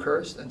from me, you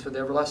accursed, into the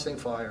everlasting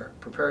fire,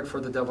 prepared for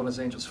the devil and his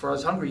angels. For I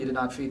was hungry, you did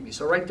not feed me.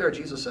 So right there,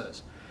 Jesus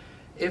says,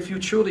 if you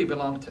truly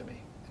belong to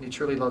me, and you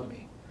truly love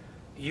me,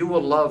 you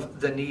will love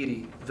the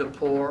needy, the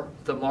poor,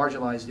 the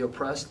marginalized, the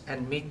oppressed,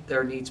 and meet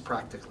their needs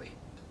practically.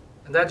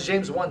 And that's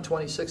James 1,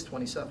 26,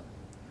 27.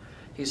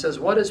 He says,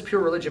 what is pure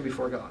religion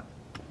before God?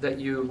 That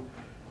you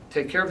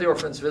take care of the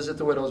orphans, visit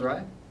the widows,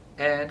 right?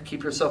 And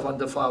keep yourself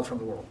undefiled from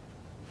the world.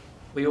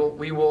 We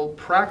will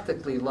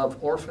practically love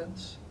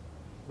orphans,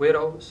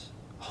 widows,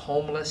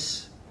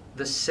 homeless,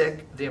 the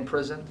sick, the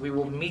imprisoned. We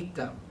will meet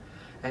them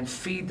and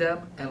feed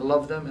them and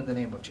love them in the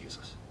name of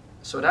Jesus.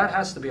 So that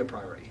has to be a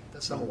priority.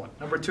 That's number one.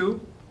 Number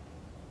two,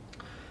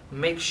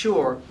 make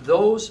sure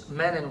those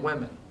men and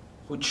women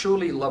who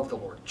truly love the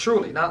Lord,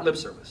 truly, not lip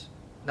service,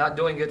 not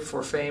doing it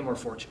for fame or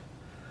fortune,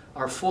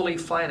 are fully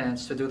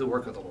financed to do the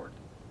work of the Lord.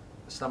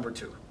 That's number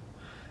two.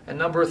 And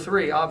number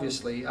three,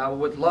 obviously, I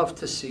would love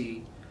to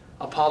see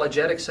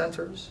apologetic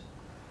centers,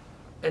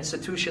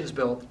 institutions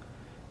built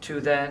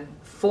to then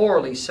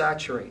thoroughly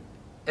saturate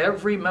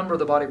every member of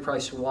the body of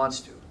Christ who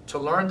wants to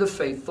learn the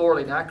faith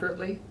thoroughly and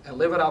accurately and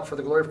live it out for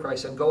the glory of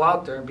Christ and go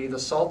out there and be the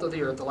salt of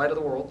the earth, the light of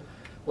the world,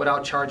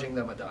 without charging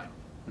them a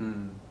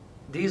dime.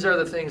 These are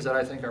the things that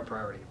I think are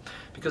priority.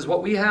 Because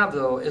what we have,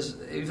 though, is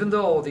even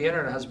though the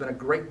internet has been a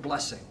great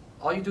blessing,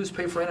 all you do is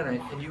pay for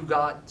internet and you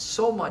got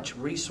so much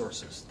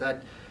resources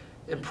that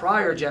in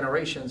prior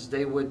generations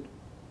they would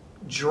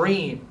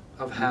dream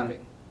of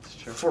having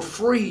for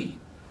free.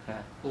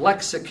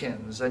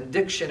 Lexicons and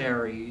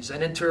dictionaries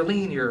and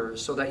interlinears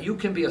so that you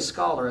can be a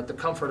scholar at the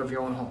comfort of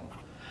your own home.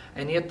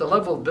 And yet the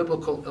level of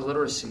biblical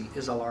illiteracy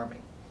is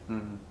alarming.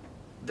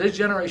 This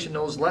generation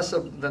knows less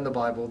than the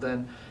Bible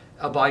than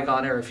a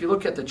bygone era. If you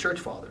look at the church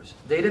fathers,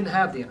 they didn't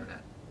have the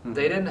internet.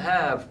 They didn't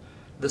have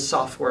the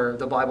software,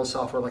 the Bible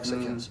software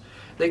lexicons.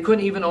 They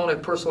couldn't even own a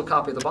personal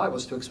copy of the Bible.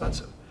 It's too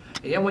expensive.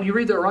 And yet when you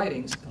read their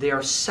writings, they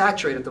are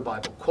saturated with the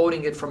Bible,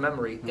 quoting it from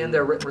memory in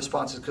their written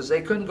responses, because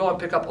they couldn't go and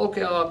pick up,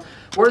 okay,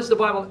 where's the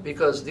Bible?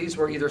 Because these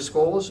were either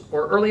scrolls,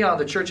 or early on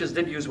the churches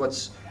did use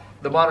what's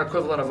the modern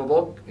equivalent of a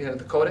book,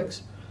 the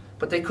codex,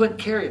 but they couldn't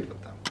carry it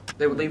with them.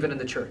 They would leave it in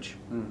the church.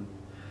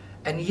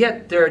 And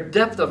yet their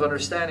depth of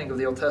understanding of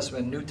the Old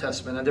Testament and New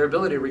Testament and their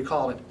ability to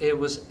recall it, it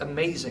was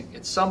amazing.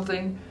 It's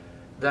something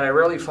that I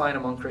rarely find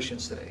among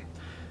Christians today.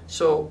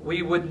 So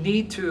we would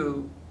need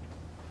to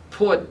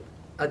put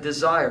a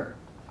desire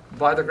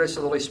by the grace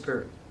of the Holy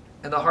Spirit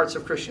in the hearts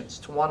of Christians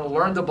to want to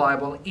learn the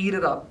Bible, eat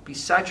it up, be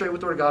saturated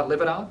with the Word of God,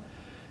 live it out.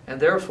 And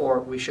therefore,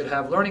 we should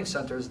have learning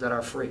centers that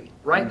are free.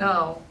 Right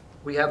now,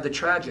 we have the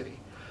tragedy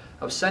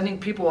of sending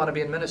people who want to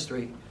be in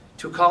ministry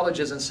to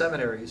colleges and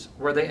seminaries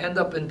where they end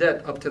up in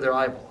debt up to their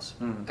eyeballs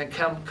and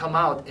come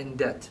out in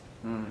debt.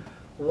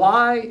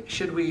 Why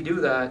should we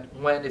do that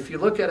when, if you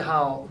look at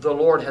how the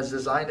Lord has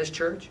designed His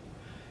church,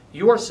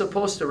 you are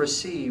supposed to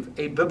receive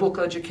a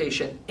biblical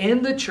education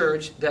in the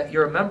church that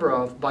you're a member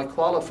of by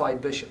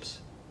qualified bishops.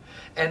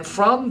 And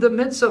from the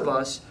midst of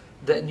us,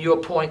 then you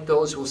appoint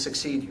those who will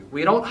succeed you.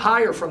 We don't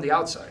hire from the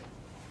outside.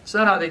 It's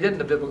not how they did in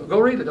the biblical. Go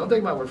read it. Don't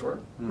take my word for it.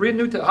 Read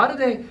New Testament. How did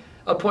they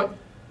appoint?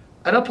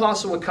 An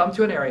apostle would come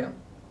to an area,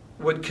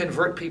 would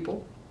convert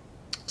people,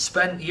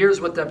 spend years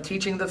with them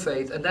teaching the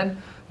faith, and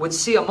then would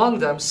see among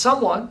them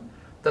someone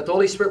that the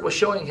Holy Spirit was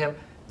showing him,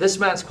 this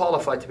man's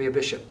qualified to be a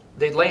bishop.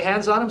 They'd lay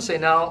hands on him, say,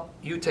 now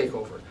you take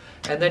over.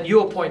 And then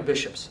you appoint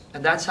bishops.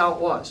 And that's how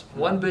it was.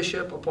 One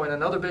bishop appoint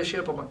another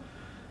bishop.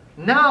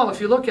 Now,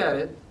 if you look at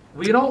it,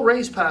 we don't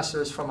raise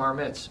pastors from our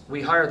midst.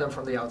 We hire them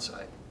from the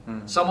outside.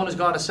 Someone who's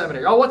gone to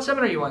seminary. Oh, what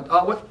seminary you went?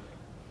 Oh, what?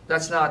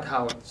 That's not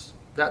how it's.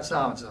 That's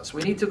not us.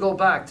 We need to go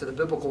back to the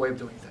biblical way of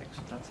doing things.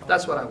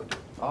 That's what I would do.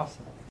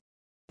 Awesome.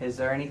 Is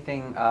there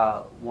anything,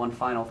 one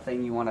final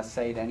thing you want to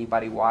say to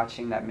anybody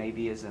watching that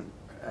maybe is an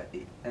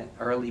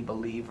early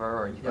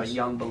believer or a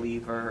young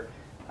believer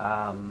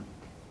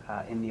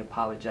in the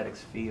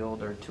apologetics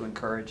field, or to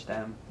encourage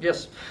them?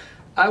 Yes.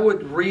 I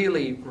would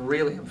really,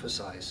 really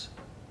emphasize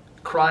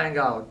crying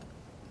out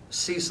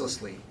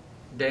ceaselessly,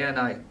 day and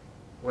night,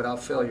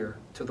 without failure,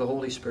 to the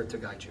Holy Spirit to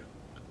guide you.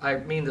 I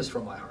mean this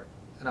from my heart.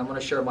 And I'm going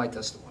to share my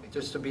testimony,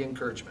 just to be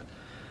encouragement.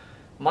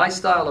 My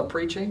style of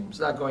preaching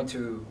is not going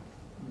to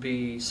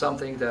be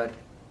something that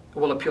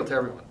will appeal to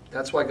everyone.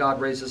 That's why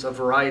God raises a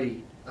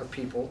variety of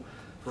people,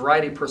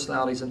 variety of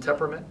personalities and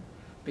temperament,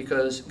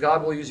 because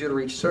God will use you to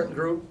reach a certain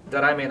group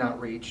that I may not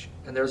reach,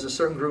 and there's a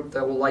certain group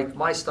that will like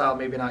my style,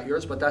 maybe not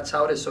yours, but that's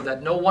how it is, so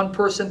that no one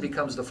person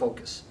becomes the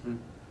focus.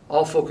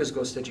 All focus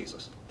goes to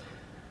Jesus.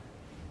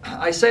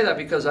 I say that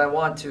because I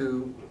want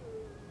to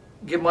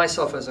give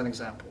myself as an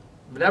example.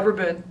 I've never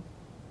been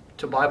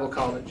to Bible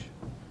college,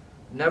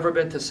 never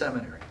been to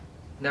seminary,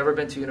 never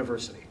been to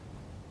university.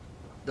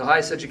 The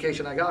highest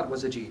education I got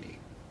was a GED.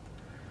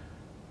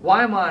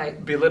 Why am I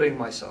belittling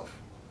myself?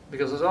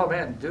 Because it's, oh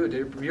man, dude,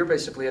 you're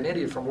basically an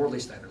idiot from worldly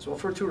standards. Well,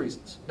 for two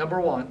reasons. Number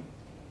one,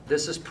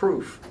 this is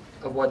proof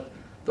of what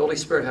the Holy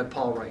Spirit had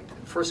Paul write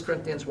in 1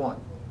 Corinthians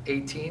 1,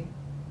 18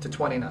 to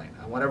 29.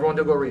 I want everyone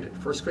to go read it.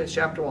 1 Corinthians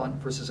chapter 1,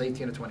 verses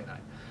 18 to 29.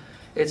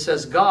 It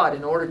says, God,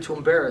 in order to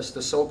embarrass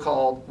the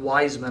so-called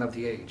wise men of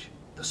the age,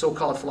 the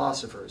so-called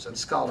philosophers and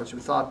scholars who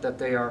thought that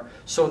they are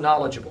so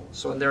knowledgeable.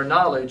 So in their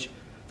knowledge,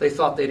 they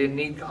thought they didn't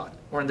need God.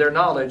 Or in their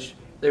knowledge,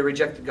 they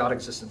rejected God's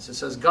existence. It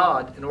says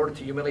God, in order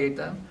to humiliate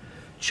them,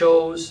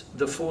 chose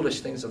the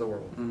foolish things of the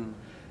world.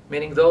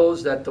 Meaning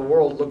those that the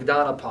world looked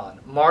down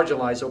upon,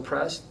 marginalized,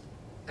 oppressed,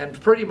 and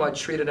pretty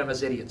much treated them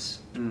as idiots.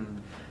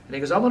 And he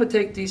goes, I'm going to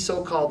take these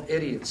so-called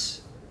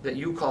idiots that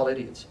you call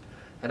idiots,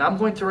 and I'm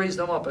going to raise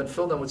them up and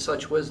fill them with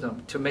such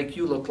wisdom to make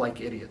you look like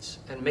idiots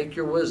and make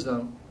your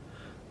wisdom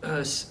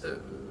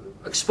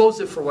expose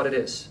it for what it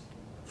is,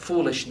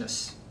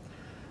 foolishness.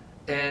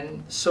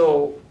 And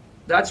so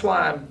that's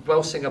why I'm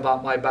boasting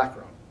about my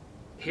background.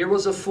 Here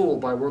was a fool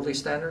by worldly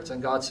standards,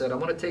 and God said, I'm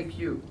going to take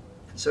you,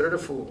 considered a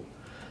fool,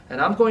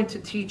 and I'm going to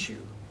teach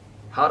you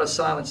how to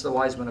silence the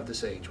wise men of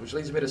this age, which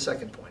leads me to the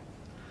second point.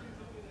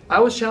 I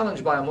was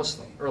challenged by a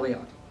Muslim early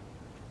on,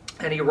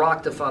 and he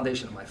rocked the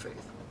foundation of my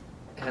faith.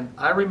 And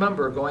I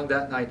remember going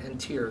that night in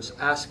tears,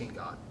 asking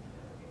God,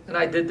 and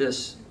I did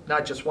this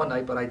not just one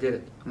night, but I did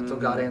it until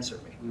God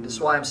answered me. This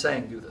is why I'm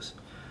saying do this.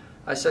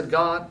 I said,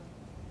 God,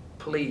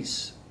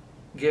 please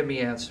give me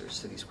answers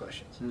to these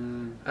questions.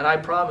 And I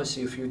promise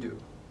you, if you do,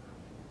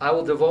 I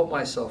will devote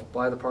myself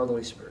by the power of the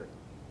Holy Spirit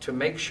to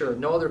make sure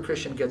no other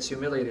Christian gets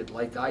humiliated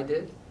like I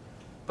did,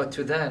 but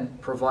to then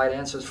provide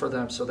answers for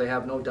them so they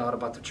have no doubt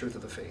about the truth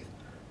of the faith.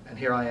 And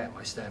here I am,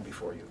 I stand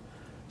before you.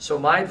 So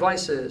my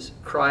advice is,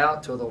 cry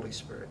out to the Holy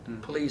Spirit.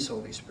 Please,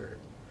 Holy Spirit.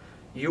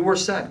 You were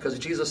sent, because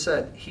Jesus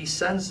said, He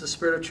sends the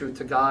Spirit of truth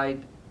to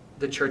guide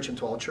the church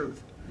into all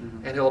truth.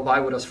 and he'll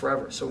abide with us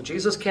forever. So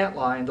Jesus can't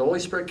lie, and the Holy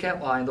Spirit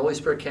can't lie, and the Holy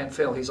Spirit can't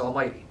fail. He's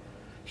almighty.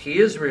 He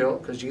is real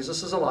because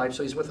Jesus is alive,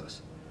 so he's with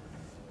us.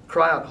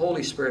 Cry out,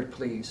 Holy Spirit,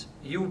 please.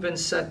 You've been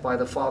sent by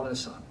the Father and the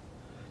Son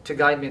to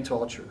guide me into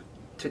all truth,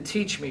 to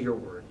teach me your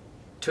word,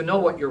 to know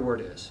what your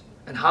word is,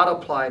 and how to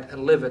apply it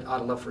and live it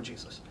out of love for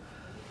Jesus.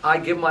 I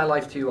give my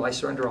life to you. I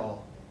surrender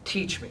all.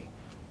 Teach me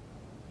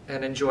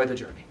and enjoy the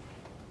journey.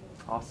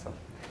 Awesome.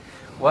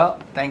 Well,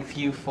 thank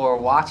you for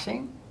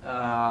watching.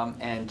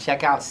 And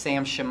check out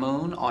Sam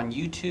Shamoun on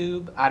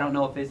YouTube. I don't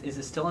know if is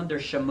it still under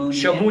Shamounian?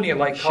 Shamounian,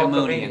 like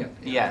Shamounian.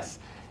 Yes.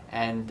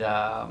 And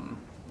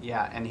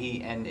yeah,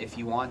 and if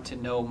you want to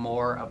know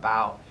more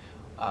about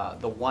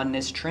the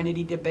Oneness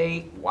Trinity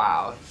debate,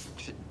 wow,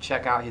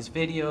 check out his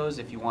videos.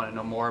 If you want to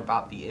know more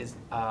about the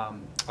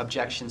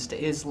objections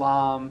to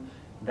Islam,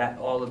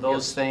 all of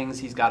those things,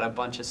 he's got a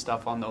bunch of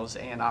stuff on those,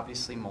 and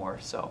obviously more.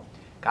 So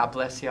God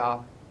bless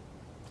y'all.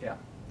 Yeah.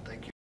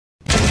 Thank you.